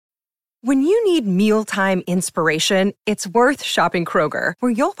When you need mealtime inspiration, it's worth shopping Kroger,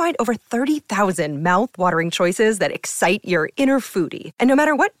 where you'll find over 30,000 mouth-watering choices that excite your inner foodie. And no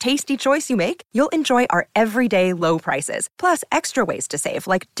matter what tasty choice you make, you'll enjoy our everyday low prices, plus extra ways to save,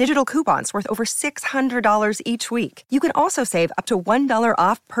 like digital coupons worth over $600 each week. You can also save up to $1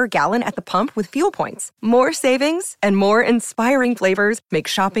 off per gallon at the pump with fuel points. More savings and more inspiring flavors make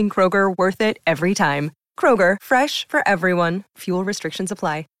shopping Kroger worth it every time. Kroger, fresh for everyone. Fuel restrictions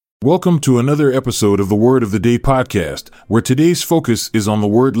apply. Welcome to another episode of the Word of the Day podcast, where today's focus is on the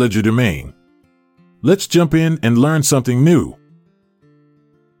word Legerdemain. Let's jump in and learn something new.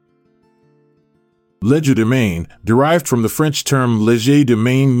 Legerdemain, derived from the French term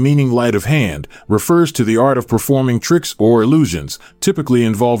Legerdemain meaning light of hand, refers to the art of performing tricks or illusions, typically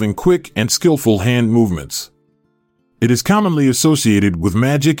involving quick and skillful hand movements. It is commonly associated with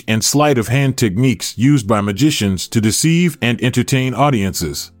magic and sleight of hand techniques used by magicians to deceive and entertain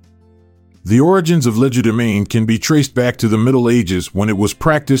audiences. The origins of Legerdemain can be traced back to the Middle Ages, when it was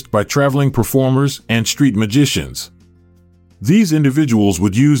practiced by traveling performers and street magicians. These individuals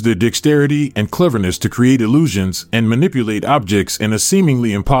would use their dexterity and cleverness to create illusions and manipulate objects in a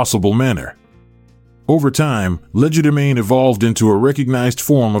seemingly impossible manner. Over time, Legerdemain evolved into a recognized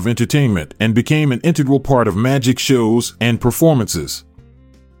form of entertainment and became an integral part of magic shows and performances.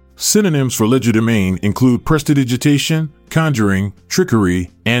 Synonyms for Legerdemain include prestidigitation, conjuring, trickery,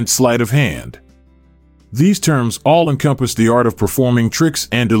 and sleight of hand. These terms all encompass the art of performing tricks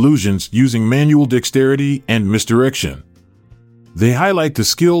and illusions using manual dexterity and misdirection. They highlight the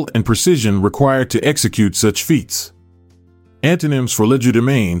skill and precision required to execute such feats. Antonyms for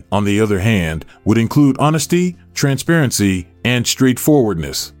Legerdemain, on the other hand, would include honesty, transparency, and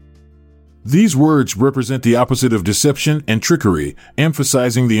straightforwardness. These words represent the opposite of deception and trickery,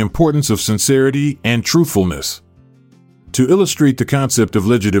 emphasizing the importance of sincerity and truthfulness. To illustrate the concept of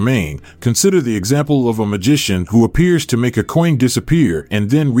Legerdemain, consider the example of a magician who appears to make a coin disappear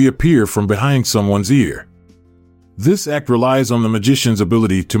and then reappear from behind someone's ear. This act relies on the magician's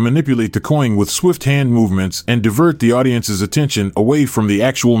ability to manipulate the coin with swift hand movements and divert the audience's attention away from the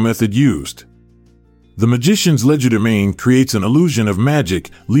actual method used. The magician's Legerdemain creates an illusion of magic,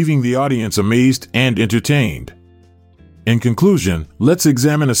 leaving the audience amazed and entertained. In conclusion, let's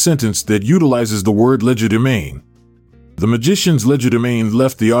examine a sentence that utilizes the word Legerdemain. The magician's Legerdemain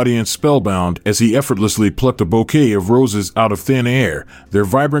left the audience spellbound as he effortlessly plucked a bouquet of roses out of thin air, their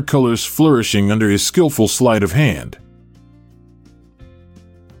vibrant colors flourishing under his skillful sleight of hand.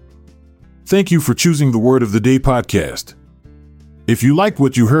 Thank you for choosing the Word of the Day podcast. If you liked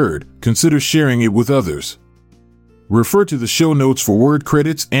what you heard, consider sharing it with others. Refer to the show notes for word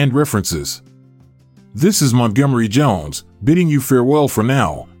credits and references. This is Montgomery Jones, bidding you farewell for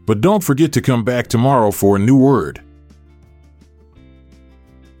now, but don't forget to come back tomorrow for a new word.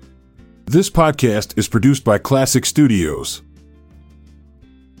 This podcast is produced by Classic Studios.